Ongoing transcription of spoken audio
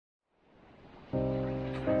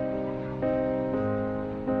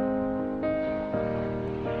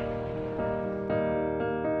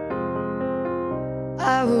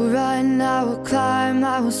And I will climb,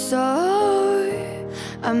 I will soar,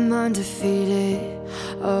 I'm undefeated,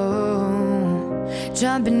 oh.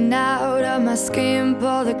 Jumping out of my skin,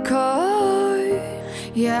 pull the cord,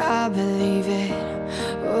 yeah, I believe it.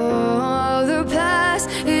 Oh, the past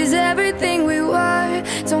is everything we were,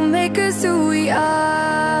 don't make us who we are.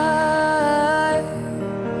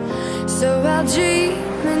 So I'll dream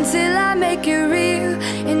until I make it real,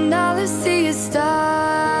 and all I see is stars.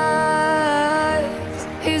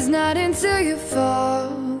 It's not until you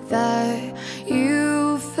fall that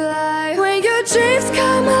you fly. When your dreams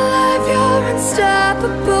come alive, you're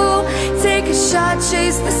unstoppable. Take a shot,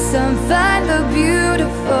 chase the sun, find the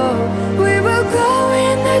beautiful. We will glow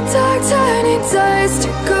in the dark, turning dust to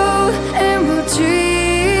gold, and we'll dream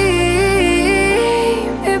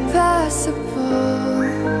impossible.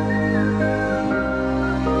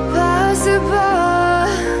 Possible.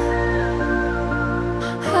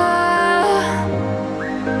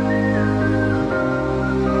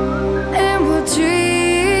 And we'll dream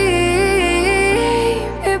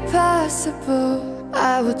impossible.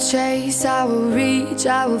 I will chase, I will reach,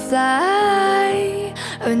 I will fly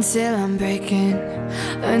until I'm breaking,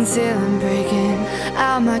 until I'm breaking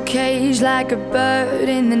out my cage like a bird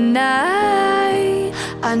in the night.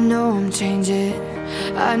 I know I'm changing,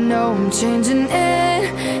 I know I'm changing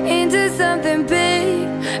it into something big,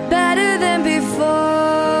 better than before.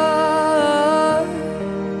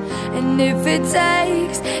 And if it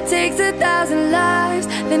takes 1,000 lives,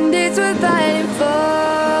 then it's worth fighting for.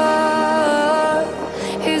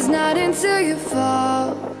 It's not until you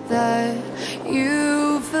fall that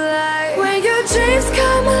you fly. When your dreams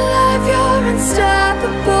come alive, you're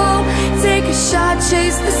unstoppable. Take a shot,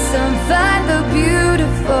 chase the sun, find the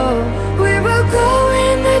beautiful. We will go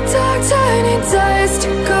in the dark, turning dust to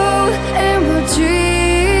gold, and we'll dream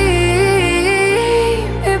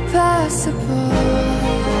impossible.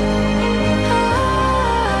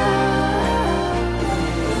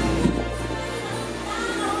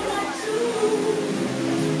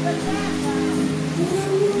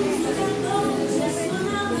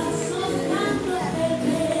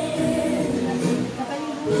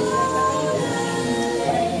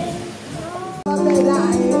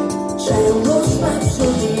 C'è uno spazio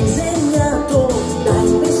disegnato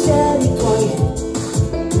dai pensieri tuoi,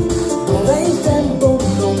 dove il tempo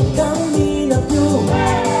non cammina più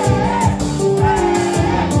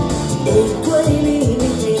e i tuoi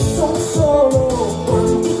limiti sono solo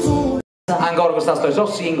quanti tu. Ancora questa storia, sono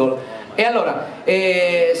single. E allora,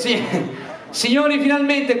 sì. Signori,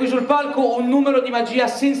 finalmente qui sul palco un numero di magia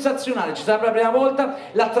sensazionale. Ci sarà per la prima volta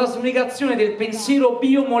la trasmigrazione del pensiero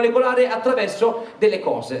biomolecolare attraverso delle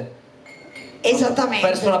cose. Esattamente. Ho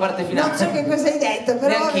perso la parte finale. Non so che cosa hai detto, però...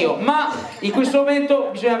 Neanch'io, ma in questo momento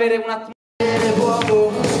bisogna avere un attimo...